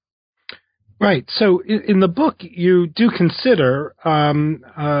themselves. Right. So in the book, you do consider,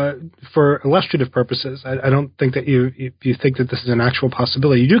 for illustrative purposes, I don't think that you think that this is an actual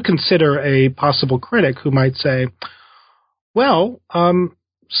possibility. You do consider a possible critic who might say, well,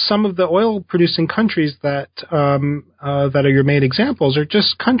 some of the oil-producing countries that are your main examples are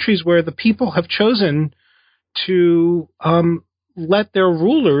just countries where the people have chosen to let their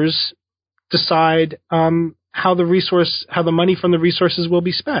rulers decide how the money from the resources will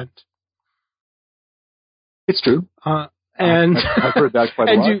be spent. It's true, and I've heard that quite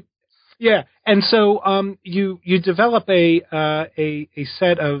a lot. And so you develop a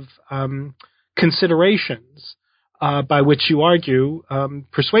set of considerations. By which you argue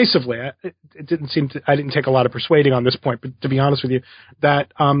persuasively, I didn't take a lot of persuading on this point, but to be honest with you,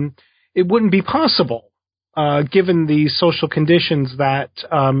 that it wouldn't be possible, given the social conditions that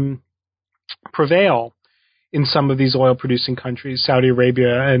prevail in some of these oil-producing countries, Saudi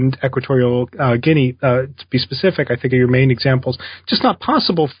Arabia and Equatorial Guinea, to be specific, I think are your main examples. Just not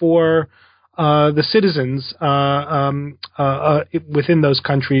possible for the citizens within those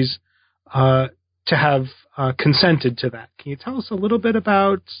countries to have consented to that. Can you tell us a little bit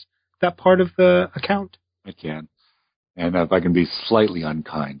about that part of the account? I can. And if I can be slightly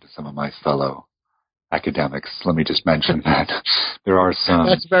unkind to some of my fellow academics, let me just mention that there are some...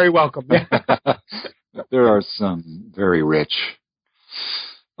 That's very welcome. There are some very rich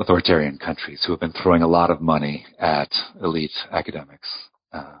authoritarian countries who have been throwing a lot of money at elite academics,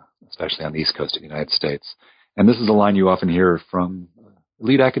 especially on the East Coast of the United States. And this is a line you often hear from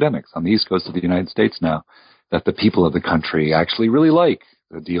elite academics on the East Coast of the United States now, that the people of the country actually really like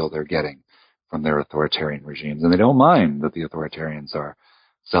the deal they're getting from their authoritarian regimes. And they don't mind that the authoritarians are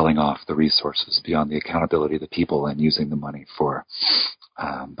selling off the resources beyond the accountability of the people and using the money for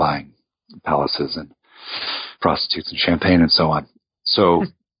buying palaces and prostitutes and champagne and so on. So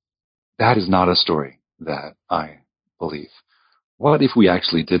that is not a story that I believe. What if we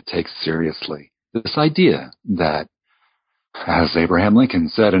actually did take seriously this idea that, as Abraham Lincoln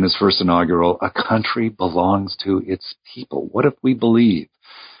said in his first inaugural, a country belongs to its people? What if we believe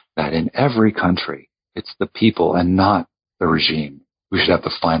that in every country it's the people and not the regime We should have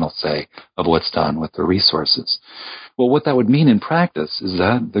the final say of what's done with the resources. Well, what that would mean in practice is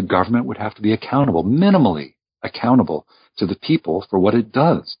that the government would have to be accountable, minimally accountable to the people for what it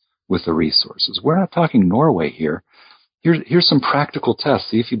does with the resources. We're not talking Norway here. Here's some practical tests.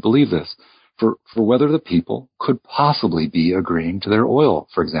 See if you believe this. For whether the people could possibly be agreeing to their oil,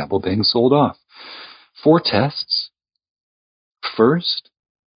 for example, being sold off. 4 tests. First,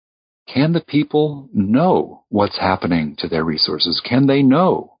 can the people know what's happening to their resources? Can they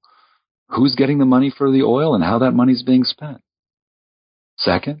know who's getting the money for the oil and how that money's being spent?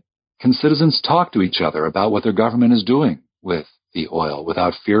 Second, can citizens talk to each other about what their government is doing with the oil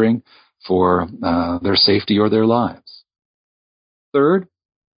without fearing for their safety or their lives? Third,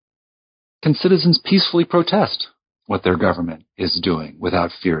 can citizens peacefully protest what their government is doing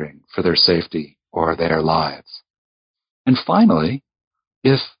without fearing for their safety or their lives? And finally,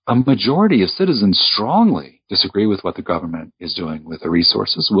 if a majority of citizens strongly disagree with what the government is doing with the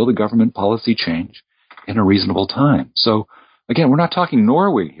resources, will the government policy change in a reasonable time? So, again, we're not talking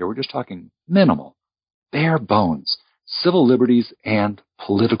Norway here. We're just talking minimal, bare bones, civil liberties and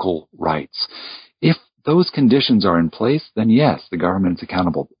political rights. If those conditions are in place, then yes, the government is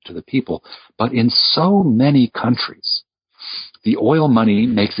accountable to the people. But in so many countries, the oil money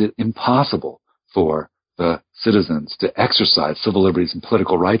makes it impossible for the citizens to exercise civil liberties and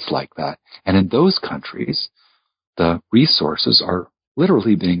political rights like that. And in those countries, the resources are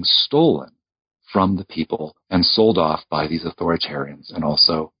literally being stolen from the people and sold off by these authoritarians and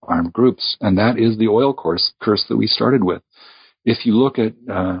also armed groups. And that is the oil curse that we started with. If you look at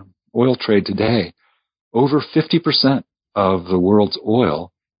oil trade today, over 50% of the world's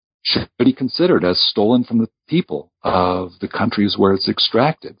oil should be considered as stolen from the people of the countries where it's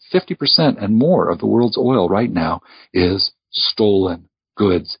extracted. 50% and more of the world's oil right now is stolen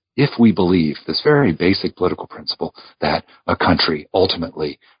goods, if we believe this very basic political principle that a country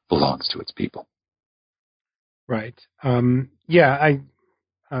ultimately belongs to its people. Right. I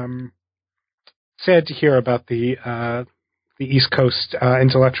sad to hear about the East Coast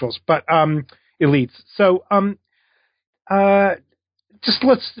intellectuals, but elites. So just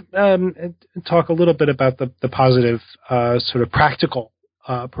let's talk a little bit about the positive sort of practical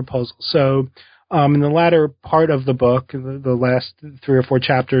proposal. So in the latter part of the book, the last 3 or 4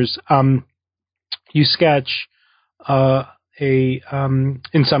 chapters, you sketch in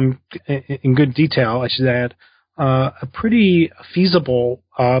good detail, I should add, a pretty feasible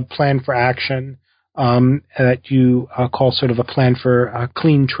plan for action that you call sort of a plan for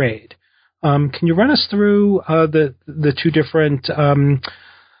clean trade. Can you run us through the 2 different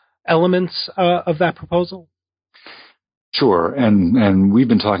elements of that proposal? Sure, and we've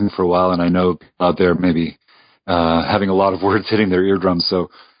been talking for a while, and I know out there maybe having a lot of words hitting their eardrums, so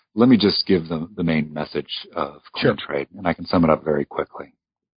let me just give the main message of clean trade, and I can sum it up very quickly.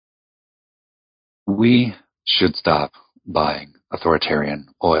 We should stop buying authoritarian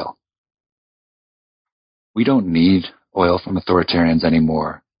oil. We don't need oil from authoritarians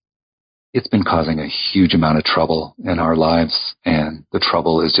anymore. It's been causing a huge amount of trouble in our lives, and the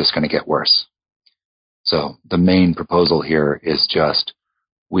trouble is just going to get worse. So the main proposal here is just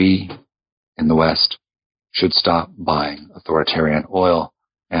we in the West should stop buying authoritarian oil,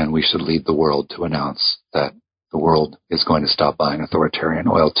 and we should lead the world to announce that the world is going to stop buying authoritarian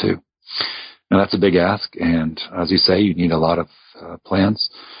oil too. Now that's a big ask, and as you say, you need a lot of plans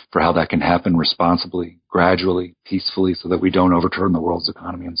for how that can happen responsibly, gradually, peacefully, so that we don't overturn the world's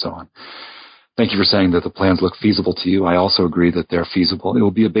economy and so on. Thank you for saying that the plans look feasible to you. I also agree that they're feasible. It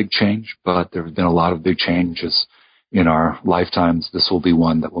will be a big change, but there have been a lot of big changes in our lifetimes. This will be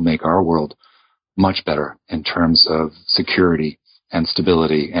one that will make our world much better in terms of security and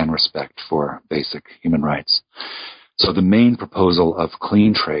stability and respect for basic human rights. So the main proposal of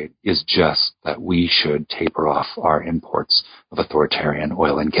clean trade is just that we should taper off our imports of authoritarian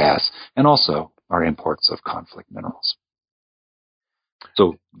oil and gas, and also our imports of conflict minerals.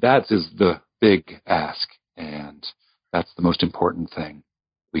 So that is the big ask, and that's the most important thing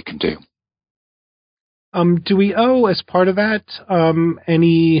we can do. Do we owe, as part of that,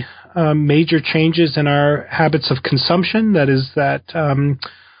 any major changes in our habits of consumption? That is,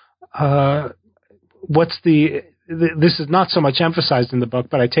 this is not so much emphasized in the book,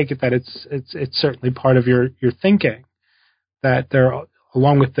 but I take it that it's certainly part of your thinking, that there,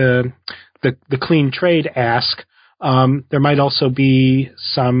 along with the clean trade ask, there might also be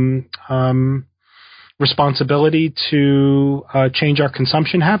some responsibility to change our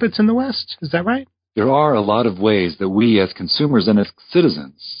consumption habits in the West. Is that right? There are a lot of ways that we as consumers and as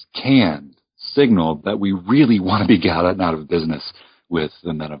citizens can signal that we really want to be gotten out of business with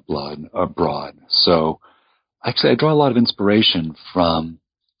the men of blood abroad. So Actually, I draw a lot of inspiration from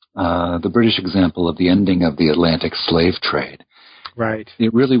the British example of the ending of the Atlantic slave trade. Right.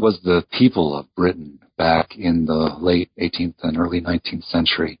 It really was the people of Britain back in the late 18th and early 19th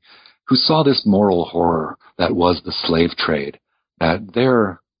century who saw this moral horror that was the slave trade that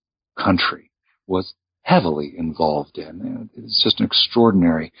their country was heavily involved in. It's just an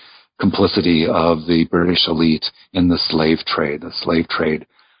extraordinary complicity of the British elite in the slave trade. The slave trade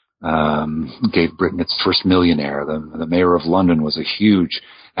gave Britain its first millionaire. The mayor of London was a huge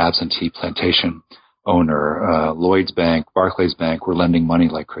absentee plantation owner. Lloyd's Bank, Barclays Bank were lending money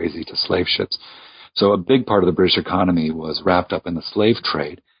like crazy to slave ships. So a big part of the British economy was wrapped up in the slave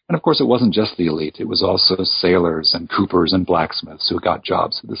trade. And of course, it wasn't just the elite. It was also sailors and coopers and blacksmiths who got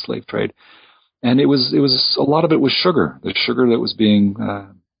jobs in the slave trade. And it was a lot of it was sugar. The sugar that was being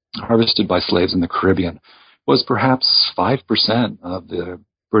harvested by slaves in the Caribbean was perhaps 5% of the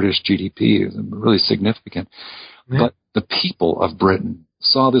British GDP. It was really significant. Yeah. But the people of Britain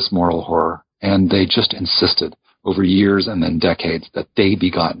saw this moral horror, and they just insisted over years and then decades that they be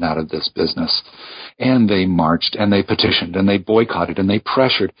gotten out of this business. And they marched, and they petitioned, and they boycotted, and they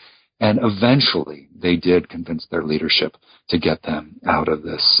pressured, and eventually they did convince their leadership to get them out of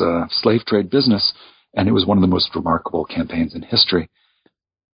this slave trade business, and it was one of the most remarkable campaigns in history.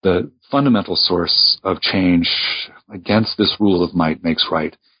 The fundamental source of change against this rule of might makes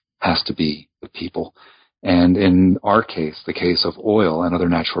right has to be the people. And in our case, the case of oil and other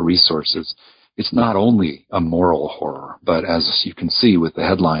natural resources, it's not only a moral horror, but as you can see with the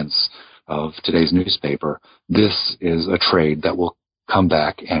headlines of today's newspaper, this is a trade that will come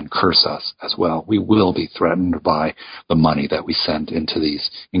back and curse us as well. We will be threatened by the money that we send into these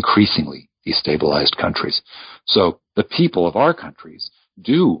increasingly destabilized countries. So the people of our countries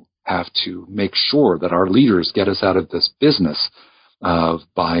do have to make sure that our leaders get us out of this business of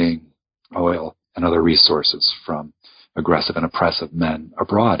buying oil and other resources from aggressive and oppressive men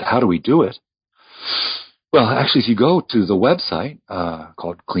abroad. How do we do it? Well, actually, if you go to the website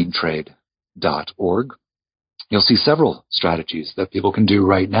called cleantrade.org, you'll see several strategies that people can do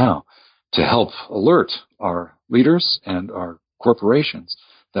right now to help alert our leaders and our corporations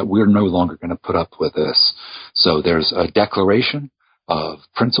that we're no longer going to put up with this. So there's a declaration of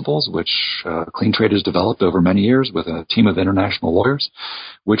principles, which Clean Trade has developed over many years with a team of international lawyers,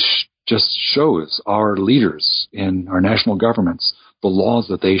 which just shows our leaders in our national governments the laws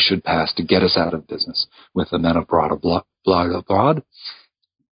that they should pass to get us out of business with the men of blood abroad,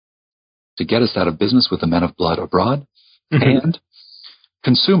 to get us out of business with the men of blood abroad, and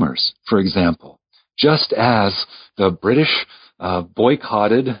consumers, for example. Just as the British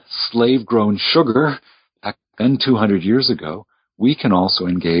boycotted slave-grown sugar back then 200 years ago, we can also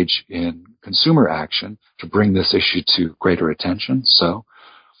engage in consumer action to bring this issue to greater attention. So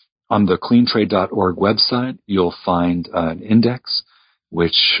on the cleantrade.org website, you'll find an index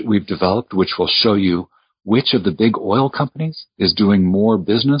which we've developed, which will show you which of the big oil companies is doing more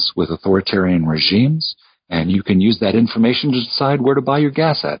business with authoritarian regimes, and you can use that information to decide where to buy your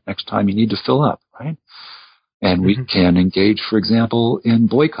gas at next time you need to fill up, right? And we can engage, for example, in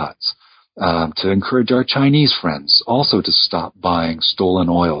boycotts to encourage our Chinese friends also to stop buying stolen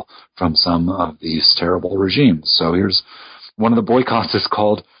oil from some of these terrible regimes. So here's one of the boycotts is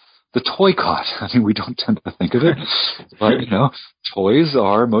called the toycott. I mean, we don't tend to think of it, but, toys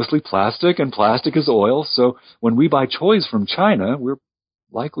are mostly plastic, and plastic is oil. So when we buy toys from China, we're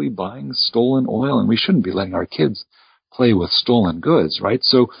likely buying stolen oil, and we shouldn't be letting our kids play with stolen goods, right?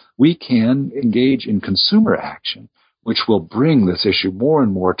 So we can engage in consumer action, which will bring this issue more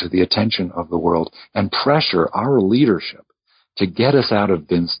and more to the attention of the world and pressure our leadership to get us out of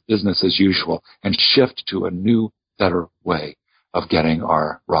business as usual and shift to a new, better way of getting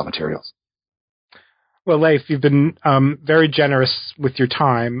our raw materials. Well, Leif, you've been very generous with your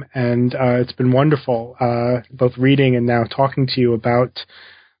time, and it's been wonderful both reading and now talking to you about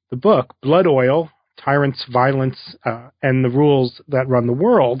the book, Blood Oil, Tyrants, Violence, and the Rules That Run the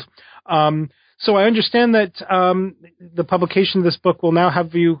World. So I understand that the publication of this book will now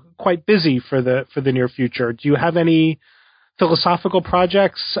have you quite busy for the near future. Do you have any philosophical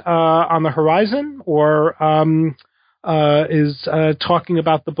projects on the horizon, or is talking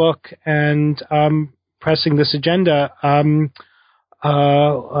about the book and pressing this agenda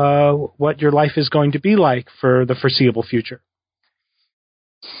what your life is going to be like for the foreseeable future?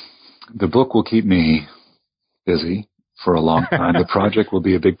 The book will keep me busy for a long time. The project will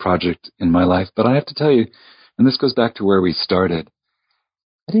be a big project in my life. But I have to tell you, and this goes back to where we started,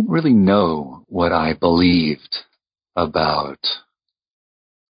 I didn't really know what I believed about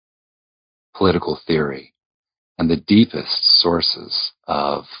political theory and the deepest sources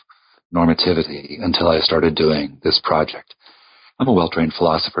of normativity until I started doing this project. I'm a well-trained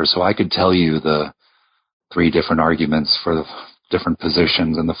philosopher, so I could tell you the 3 different arguments for the different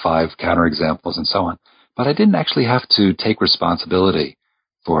positions and the 5 counterexamples and so on. But I didn't actually have to take responsibility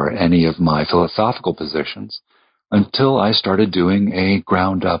for any of my philosophical positions until I started doing a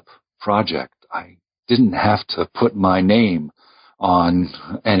ground-up project. I didn't have to put my name on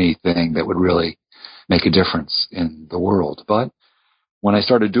anything that would really make a difference in the world. But when I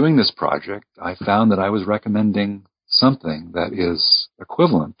started doing this project, I found that I was recommending something that is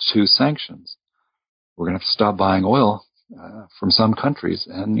equivalent to sanctions. We're going to have to stop buying oil from some countries,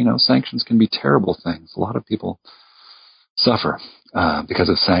 and, sanctions can be terrible things. A lot of people suffer because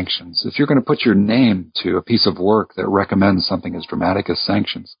of sanctions. If you're going to put your name to a piece of work that recommends something as dramatic as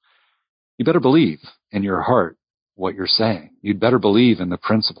sanctions, you better believe in your heart what you're saying. You'd better believe in the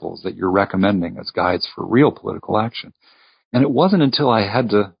principles that you're recommending as guides for real political action. And it wasn't until I had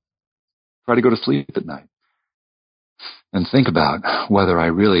to try to go to sleep at night and think about whether I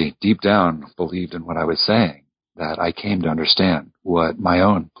really deep down believed in what I was saying that I came to understand what my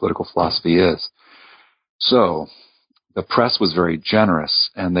own political philosophy is. So the press was very generous,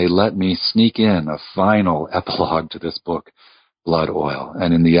 and they let me sneak in a final epilogue to this book, Blood Oil.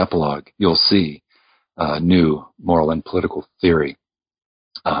 And in the epilogue, you'll see new moral and political theory,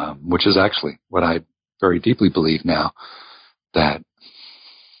 which is actually what I very deeply believe now, that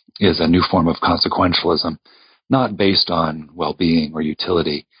is a new form of consequentialism, not based on well-being or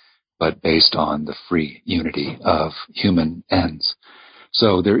utility, but based on the free unity of human ends.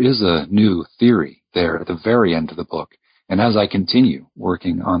 So there is a new theory there at the very end of the book. And as I continue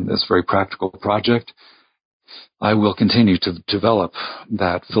working on this very practical project, I will continue to develop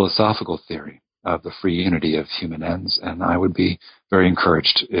that philosophical theory of the free unity of human ends. And I would be very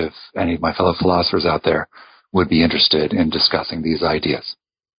encouraged if any of my fellow philosophers out there would be interested in discussing these ideas.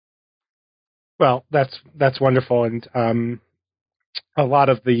 Well, that's wonderful. And a lot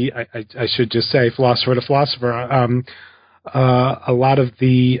of the, I should just say, philosopher to philosopher, a lot of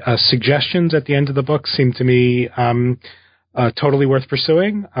the suggestions at the end of the book seem to me totally worth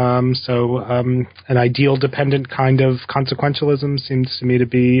pursuing. So an ideal dependent kind of consequentialism seems to me to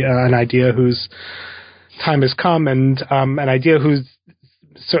be an idea whose time has come, and an idea whose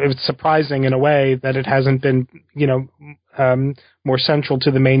sort of surprising in a way that it hasn't been, more central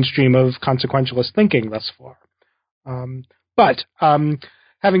to the mainstream of consequentialist thinking thus far. But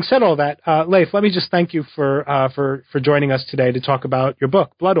having said all that, Leif, let me just thank you for joining us today to talk about your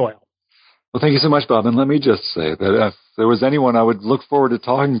book, Blood Oil. Well, thank you so much, Bob. And let me just say that if there was anyone I would look forward to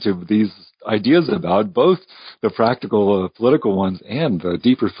talking to these ideas about, both the practical political ones and the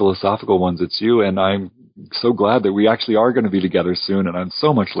deeper philosophical ones, it's you. And I'm so glad that we actually are going to be together soon. And I'm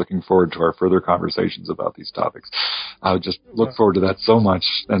so much looking forward to our further conversations about these topics. I would just look forward to that so much.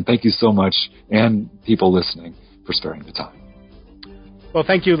 And thank you so much, and people listening, for sparing the time. Well,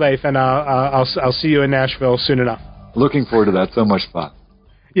 thank you, Leif, and I'll see you in Nashville soon enough. Looking forward to that so much, Bob.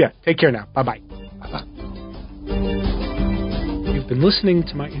 Yeah, take care now. Bye-bye. Bye-bye. You've been listening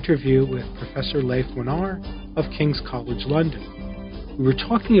to my interview with Professor Leif Wenar of King's College London. We were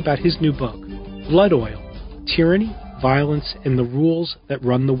talking about his new book, Blood Oil: Tyranny, Violence, and the Rules That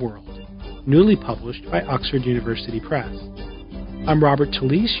Run the World, newly published by Oxford University Press. I'm Robert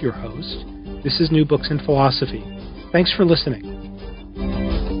Talisse, your host. This is New Books in Philosophy. Thanks for listening.